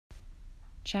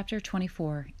Chapter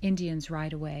 24. Indians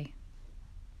Ride Away.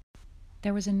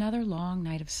 There was another long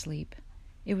night of sleep.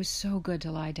 It was so good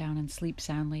to lie down and sleep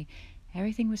soundly.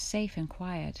 Everything was safe and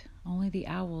quiet. Only the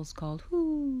owls called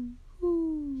hoo,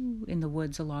 hoo in the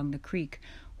woods along the creek,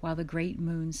 while the great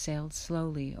moon sailed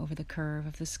slowly over the curve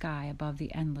of the sky above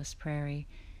the endless prairie.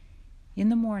 In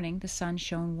the morning the sun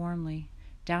shone warmly.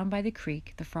 Down by the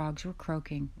creek the frogs were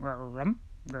croaking. "Rum,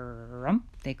 rum,"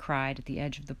 they cried at the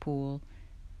edge of the pool.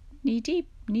 Knee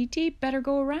deep, better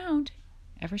go around."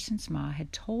 Ever since Ma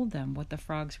had told them what the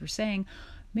frogs were saying,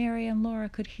 Mary and Laura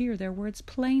could hear their words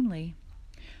plainly.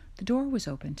 The door was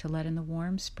open to let in the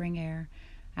warm spring air.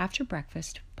 After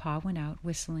breakfast, Pa went out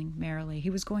whistling merrily. He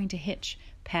was going to hitch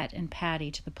Pet and Patty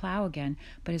to the plow again,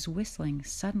 but his whistling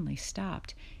suddenly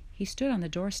stopped. He stood on the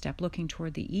doorstep looking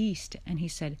toward the east, and he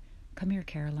said, "Come here,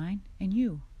 Caroline, and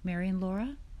you, Mary and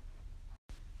Laura?"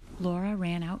 Laura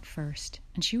ran out first,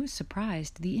 and she was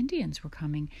surprised. The Indians were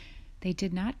coming. They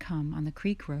did not come on the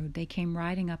creek road. They came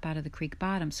riding up out of the creek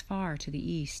bottoms far to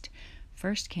the east.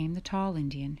 First came the tall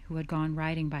Indian, who had gone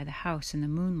riding by the house in the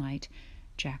moonlight.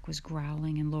 Jack was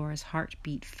growling, and Laura's heart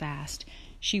beat fast.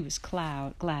 She was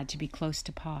glad to be close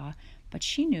to Pa, but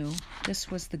she knew this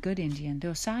was the good Indian, the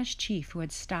Osage chief who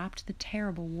had stopped the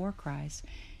terrible war cries.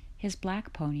 His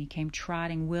black pony came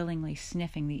trotting willingly,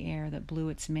 sniffing the air that blew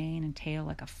its mane and tail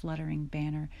like a fluttering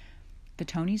banner.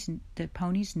 The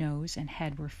pony's nose and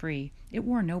head were free. It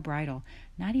wore no bridle.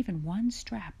 Not even one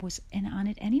strap was on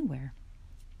it anywhere.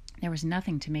 There was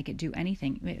nothing to make it do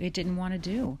anything it didn't want to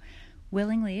do.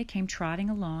 Willingly it came trotting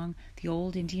along the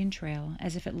old Indian trail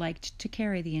as if it liked to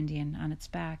carry the Indian on its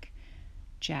back.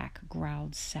 Jack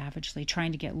growled savagely,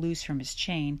 trying to get loose from his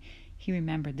chain. He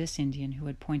remembered this Indian who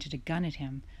had pointed a gun at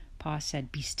him. Pa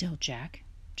said, "Be still, Jack."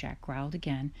 Jack growled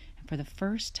again, and for the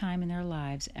first time in their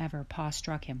lives ever, Pa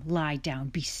struck him. "Lie down,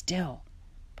 be still,"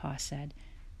 Pa said.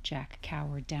 Jack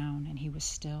cowered down, and he was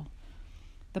still.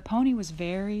 The pony was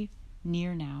very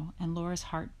near now, and Laura's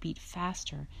heart beat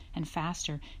faster and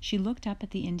faster. She looked up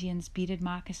at the Indian's beaded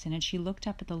moccasin, and she looked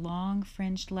up at the long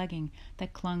fringed legging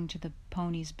that clung to the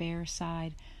pony's bare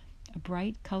side. A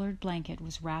bright colored blanket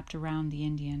was wrapped around the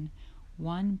Indian.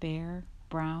 One bare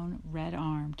brown red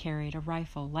arm carried a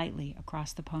rifle lightly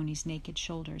across the pony's naked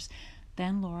shoulders.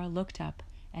 Then Laura looked up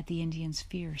at the Indian's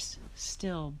fierce,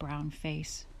 still brown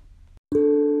face.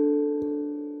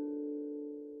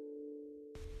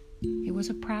 It was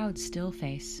a proud, still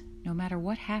face. No matter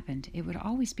what happened, it would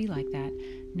always be like that.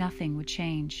 Nothing would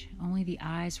change. Only the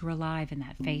eyes were alive in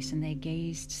that face, and they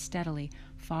gazed steadily,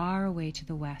 far away to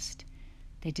the west.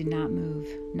 They did not move.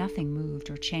 Nothing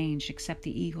moved or changed except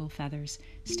the eagle feathers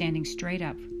standing straight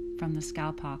up from the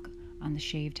scalplock on the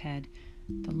shaved head.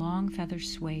 The long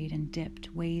feathers swayed and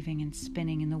dipped, waving and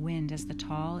spinning in the wind as the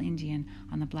tall Indian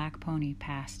on the black pony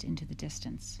passed into the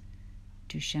distance.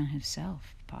 "Duchenne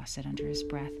himself," Pa said under his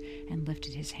breath, and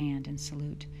lifted his hand in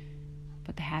salute.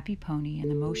 But the happy pony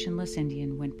and the motionless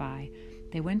Indian went by.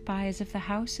 They went by as if the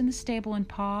house and the stable and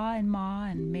Pa and Ma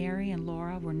and Mary and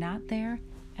Laura were not there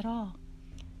at all.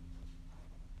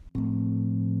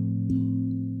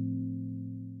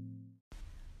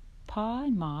 Pa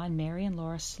and Ma and Mary and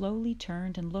Laura slowly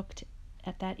turned and looked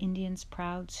at that Indian's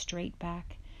proud, straight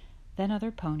back. Then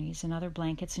other ponies and other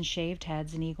blankets and shaved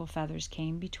heads and eagle feathers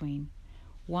came between.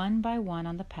 One by one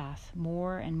on the path,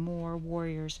 more and more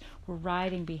warriors were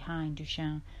riding behind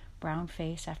Duchenne. Brown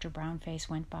face after brown face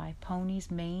went by.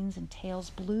 Ponies' manes and tails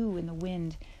blew in the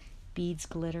wind. Beads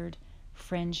glittered,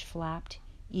 fringe flapped.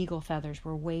 Eagle feathers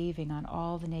were waving on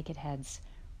all the naked heads.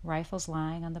 Rifles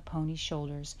lying on the ponies'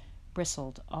 shoulders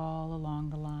bristled all along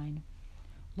the line.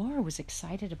 Laura was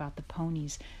excited about the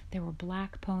ponies. There were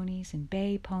black ponies and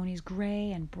bay ponies,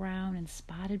 gray and brown and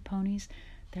spotted ponies.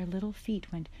 Their little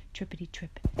feet went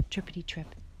trippity-trip,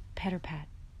 trippity-trip, petter-pat,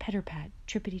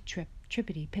 trippity-trip,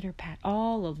 trippity, pitter-pat,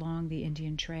 all along the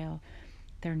Indian trail.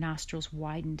 Their nostrils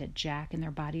widened at Jack, and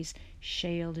their bodies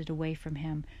shielded away from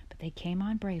him, but they came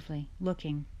on bravely,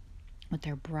 looking with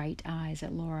their bright eyes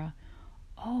at Laura.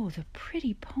 "Oh, the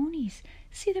pretty ponies!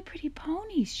 See the pretty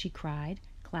ponies!" she cried,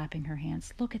 clapping her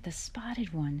hands. "Look at the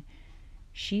spotted one."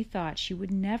 She thought she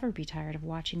would never be tired of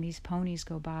watching these ponies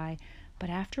go by, but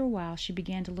after a while she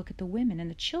began to look at the women and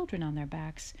the children on their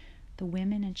backs. The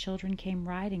women and children came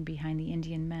riding behind the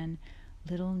Indian men.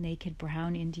 Little naked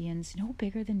brown Indians, no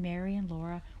bigger than Mary and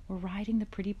Laura, were riding the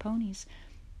pretty ponies.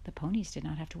 The ponies did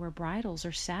not have to wear bridles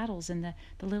or saddles, and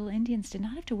the little Indians did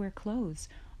not have to wear clothes.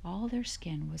 All their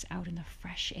skin was out in the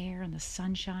fresh air and the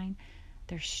sunshine.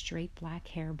 Their straight black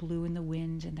hair blew in the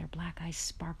wind, and their black eyes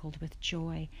sparkled with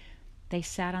joy. They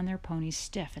sat on their ponies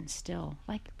stiff and still,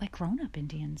 like grown-up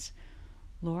Indians.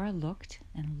 Laura looked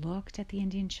and looked at the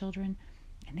Indian children,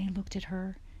 and they looked at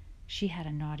her. She had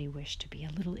a naughty wish to be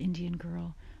a little Indian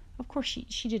girl. Of course,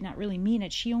 she did not really mean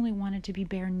it. She only wanted to be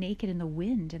bare naked in the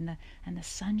wind and the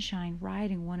sunshine,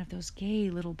 riding one of those gay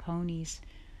little ponies.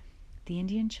 The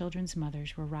Indian children's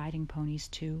mothers were riding ponies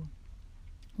too.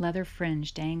 Leather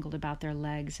fringe dangled about their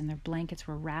legs, and their blankets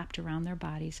were wrapped around their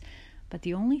bodies, but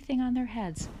the only thing on their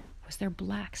heads was their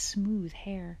black, smooth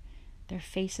hair. Their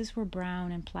faces were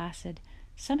brown and placid.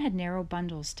 Some had narrow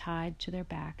bundles tied to their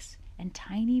backs, and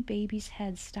tiny babies'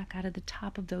 heads stuck out of the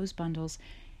top of those bundles,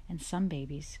 and some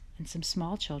babies and some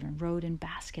small children rode in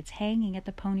baskets hanging at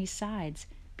the ponies' sides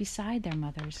beside their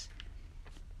mothers.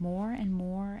 More and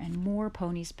more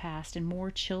ponies passed, and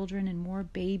more children and more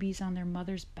babies on their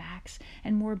mothers' backs,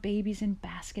 and more babies in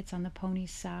baskets on the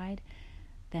pony's side.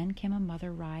 Then came a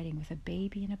mother riding with a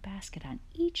baby in a basket on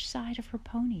each side of her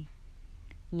pony.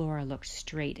 Laura looked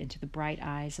straight into the bright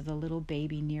eyes of the little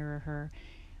baby nearer her.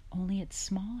 Only its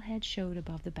small head showed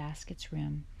above the basket's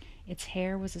rim. Its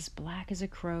hair was as black as a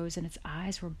crow's, and its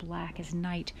eyes were black as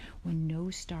night when no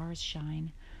stars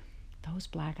shine. Those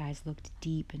black eyes looked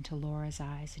deep into Laura's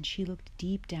eyes, and she looked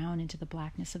deep down into the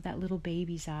blackness of that little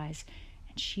baby's eyes,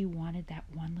 and she wanted that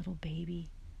one little baby.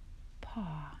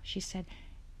 "Pa," she said,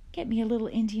 "get me a little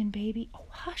Indian baby." "Oh,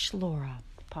 hush, Laura,"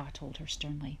 Pa told her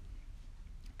sternly.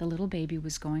 The little baby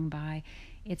was going by.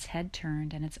 Its head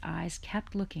turned, and its eyes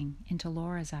kept looking into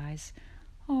Laura's eyes.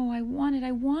 "Oh, I want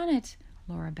it,"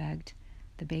 Laura begged.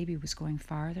 The baby was going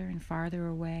farther and farther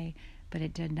away, but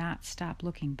it did not stop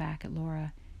looking back at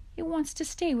Laura. "It wants to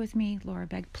stay with me," Laura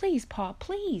begged. "Please, Pa,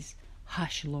 please."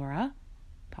 "Hush, Laura,"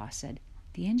 Pa said.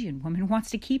 "The Indian woman wants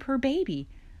to keep her baby."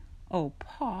 "Oh,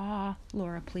 Pa,"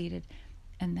 Laura pleaded.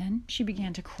 And then she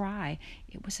began to cry.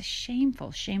 It was a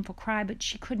shameful, shameful cry, but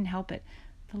she couldn't help it.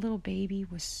 The little baby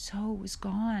was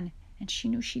gone, and she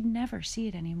knew she'd never see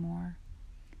it anymore.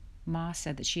 Ma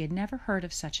said that she had never heard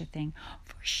of such a thing.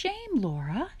 "For shame,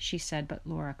 Laura," she said, but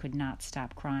Laura could not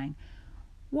stop crying.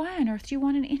 "Why on earth do you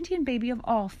want an Indian baby of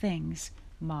all things?"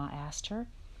 Ma asked her.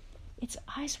 "Its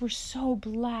eyes were so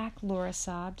black," Laura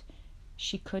sobbed.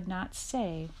 She could not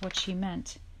say what she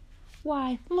meant.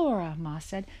 "Why, Laura," Ma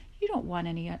said, "you don't want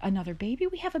another baby.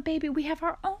 We have a baby. We have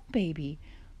our own baby."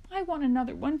 "I want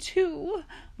another one too,"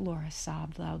 Laura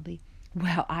sobbed loudly.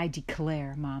 "Well, I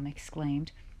declare," Mom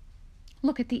exclaimed.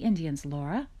 "Look at the Indians,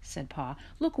 Laura," said Pa.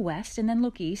 "Look west and then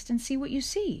look east and see what you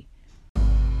see."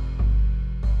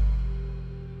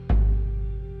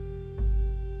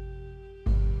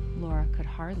 Laura could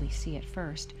hardly see at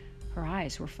first. Her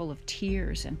eyes were full of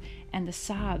tears, and the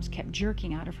sobs kept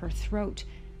jerking out of her throat.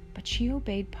 But she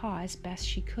obeyed Pa as best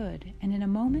she could, and in a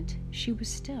moment she was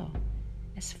still.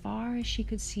 As far as she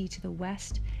could see to the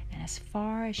west, and as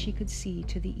far as she could see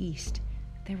to the east,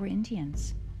 there were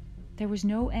Indians. There was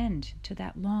no end to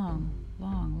that long,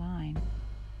 long line.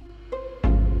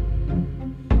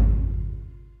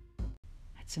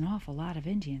 "That's an awful lot of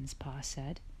Indians," Pa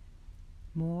said.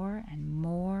 More and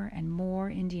more and more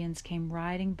Indians came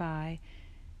riding by.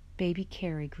 Baby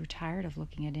Carrie grew tired of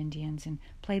looking at Indians and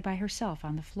played by herself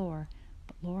on the floor,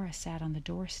 but Laura sat on the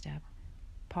doorstep.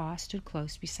 Pa stood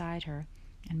close beside her,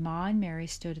 and Ma and Mary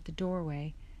stood at the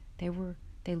doorway. They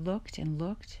looked and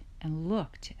looked and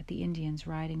looked at the Indians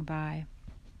riding by.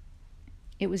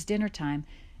 It was dinner time,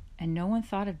 and no one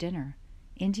thought of dinner.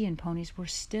 Indian ponies were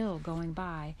still going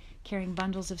by, carrying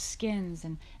bundles of skins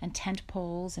and tent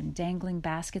poles and dangling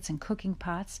baskets and cooking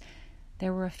pots.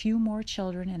 There were a few more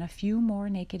children and a few more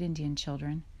naked Indian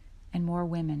children, and more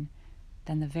women.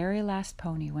 Then the very last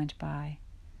pony went by.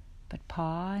 But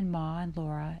Pa and Ma and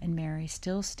Laura and Mary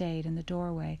still stayed in the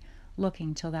doorway,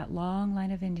 looking till that long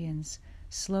line of Indians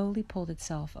slowly pulled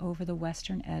itself over the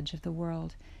western edge of the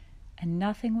world, and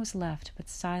nothing was left but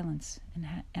silence and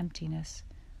emptiness.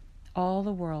 All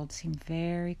the world seemed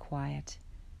very quiet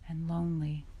and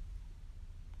lonely.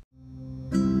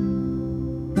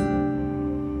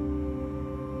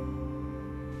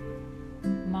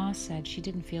 Ma said she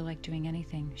didn't feel like doing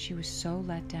anything. She was so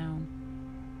let down.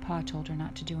 Pa told her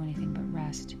not to do anything but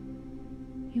rest.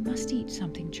 "You must eat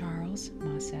something, Charles,"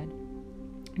 Ma said.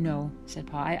 "No," said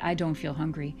Pa, I don't feel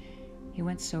hungry." He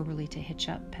went soberly to hitch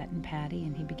up Pet and Patty,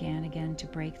 and he began again to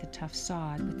break the tough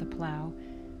sod with the plow.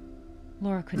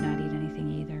 Laura could not eat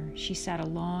anything either. She sat a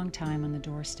long time on the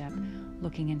doorstep,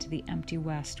 looking into the empty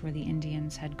west where the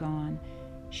Indians had gone.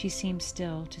 She seemed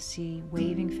still to see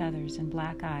waving feathers and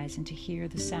black eyes and to hear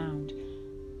the sound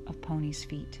of ponies'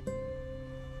 feet.